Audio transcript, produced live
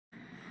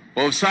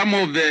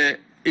of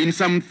in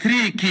some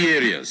 3 key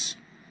areas.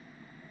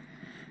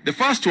 The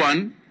first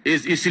one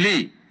is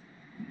Eastleigh.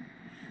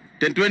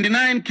 The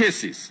 29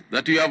 cases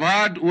that you have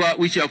heard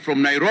which are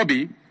from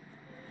Nairobi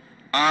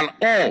are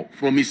all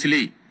from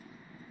Eastleigh.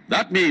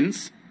 That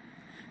means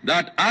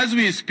that as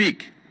we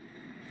speak,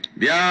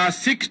 there are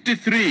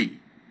 63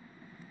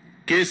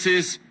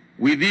 cases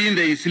within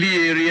the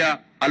Eastleigh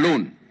area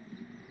alone.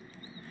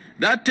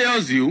 That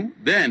tells you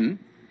then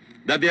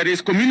that there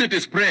is community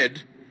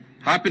spread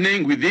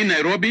happening within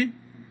Nairobi,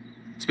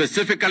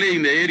 specifically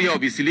in the area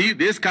of Eastleigh.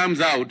 This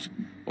comes out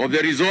of the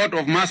result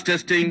of mass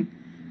testing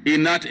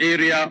in that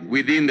area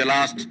within the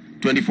last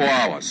 24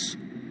 hours.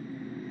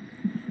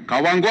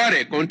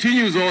 Kawangware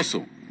continues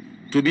also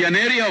to be an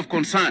area of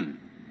concern,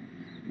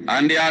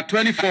 and there are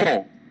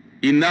 24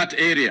 in that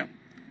area.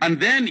 And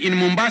then in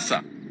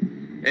Mombasa,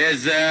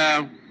 as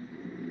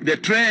the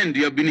trend,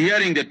 you have been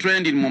hearing the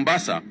trend in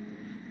Mombasa,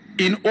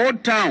 in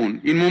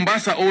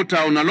Mombasa Old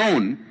Town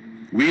alone,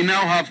 we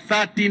now have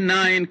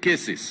 39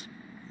 cases.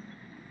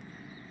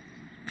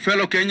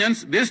 Fellow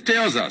Kenyans, this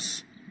tells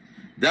us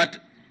that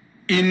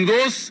in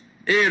those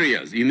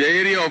areas, in the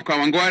area of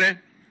Kawangware,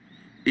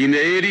 in the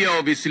area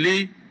of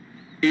Eastleigh,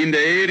 in the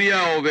area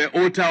of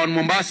Old Town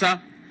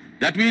Mombasa,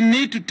 that we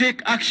need to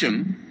take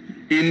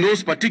action in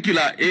those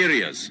particular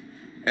areas.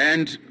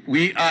 And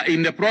we are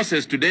in the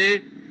process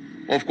today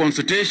of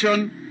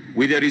consultation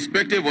with the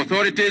respective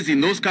authorities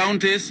in those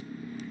counties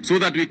so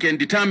that we can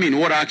determine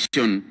what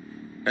action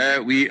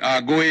we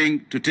are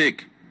going to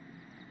take.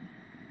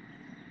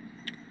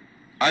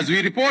 As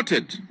we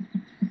reported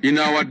in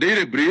our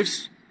daily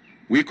briefs,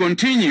 we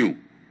continue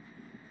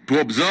to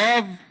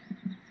observe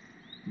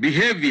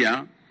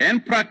behavior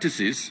and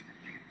practices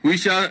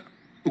which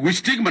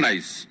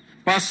stigmatize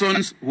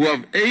persons who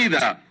have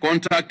either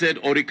contracted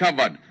or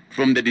recovered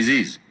from the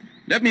disease.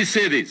 Let me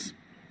say this.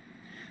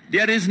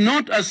 There is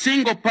not a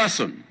single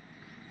person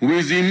who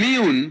is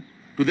immune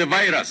to the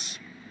virus.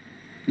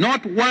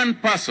 Not one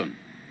person.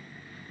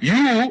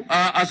 You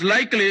are as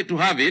likely to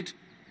have it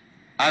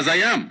as I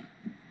am.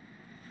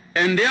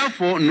 And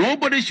therefore,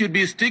 nobody should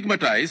be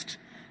stigmatized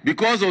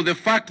because of the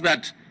fact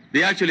that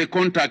they actually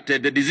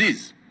contracted the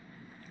disease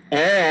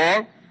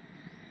or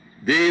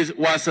they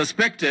were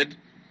suspected.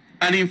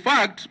 And in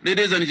fact,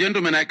 ladies and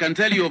gentlemen, I can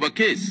tell you of a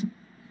case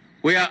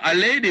where a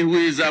lady who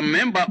is a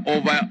member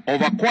of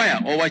a choir,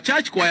 of a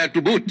church choir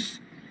to boot,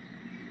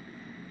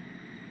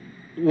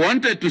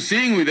 wanted to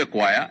sing with the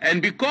choir,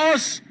 and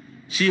because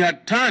she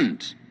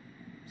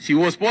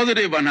was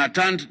positive and had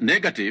turned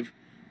negative,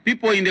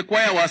 people in the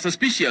choir were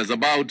suspicious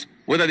about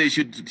whether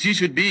she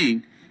should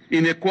be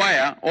in the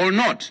choir or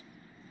not.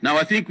 Now,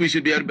 I think we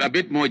should be a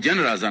bit more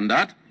generous than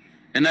that,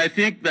 and I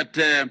think that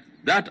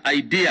that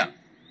idea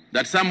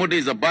that somebody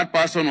is a bad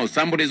person or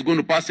somebody is going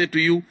to pass it to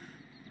you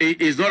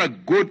is not a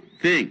good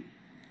thing,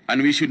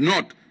 and we should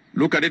not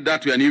look at it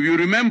that way. And if you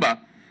remember,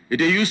 it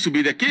used to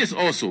be the case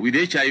also with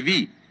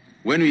HIV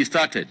when we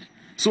started.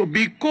 So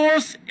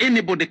because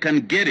anybody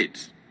can get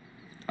it,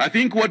 I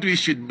think what we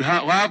should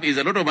have is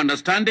a lot of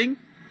understanding.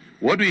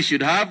 What we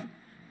should have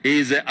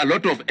is a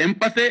lot of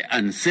empathy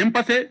and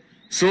sympathy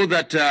so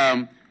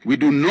that we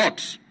do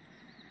not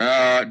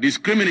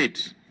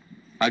discriminate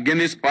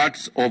against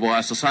parts of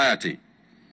our society.